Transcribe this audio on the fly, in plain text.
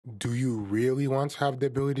Do you really want to have the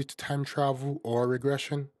ability to time travel or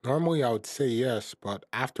regression? Normally, I would say yes, but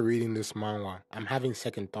after reading this manhwa, I'm having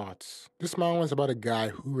second thoughts. This manhwa is about a guy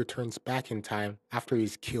who returns back in time after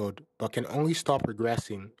he's killed, but can only stop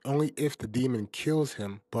regressing only if the demon kills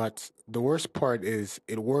him. But the worst part is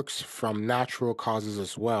it works from natural causes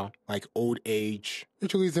as well, like old age,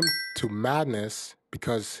 which leads him to madness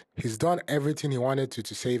because he's done everything he wanted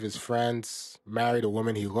to save his friends, marry the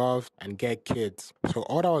woman he loved, and get kids. So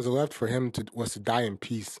all that was left for him was to die in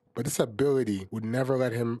peace. But this ability would never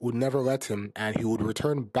let him, and he would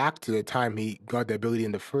return back to the time he got the ability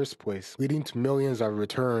in the first place, leading to millions of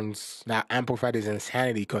returns that amplified his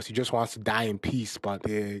insanity because he just wants to die in peace, but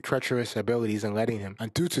the treacherous ability isn't letting him.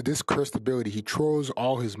 And due to this cursed ability, he throws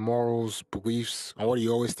all his morals, beliefs, and what he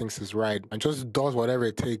always thinks is right, and just does whatever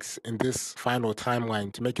it takes in this final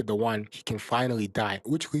timeline to make it the one he can finally die,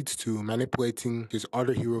 which leads to manipulating his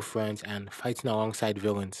other hero friends and fighting alongside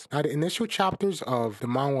villains. Now, the initial chapters of the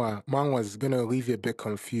manga is gonna leave you a bit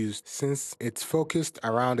confused since it's focused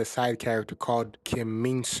around a side character called Kim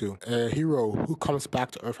Min-soo, a hero who comes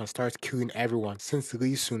back to Earth and starts killing everyone since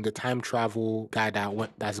Lee Soon, the time travel guy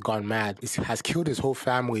that's gone mad, has killed his whole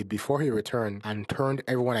family before he returned and turned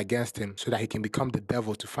everyone against him so that he can become the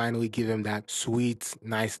devil to finally give him that sweet,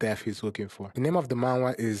 nice death he's looking for. The name of the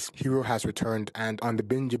manhwa is Hero Has Returned, and on the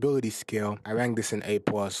bingeability scale, I rank this an A+.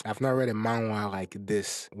 I've not read a manhwa like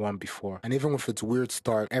this one before, and even with its weird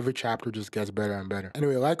start, every chapter just gets better and better.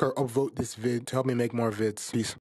 Anyway, like or upvote this vid to help me make more vids. Peace.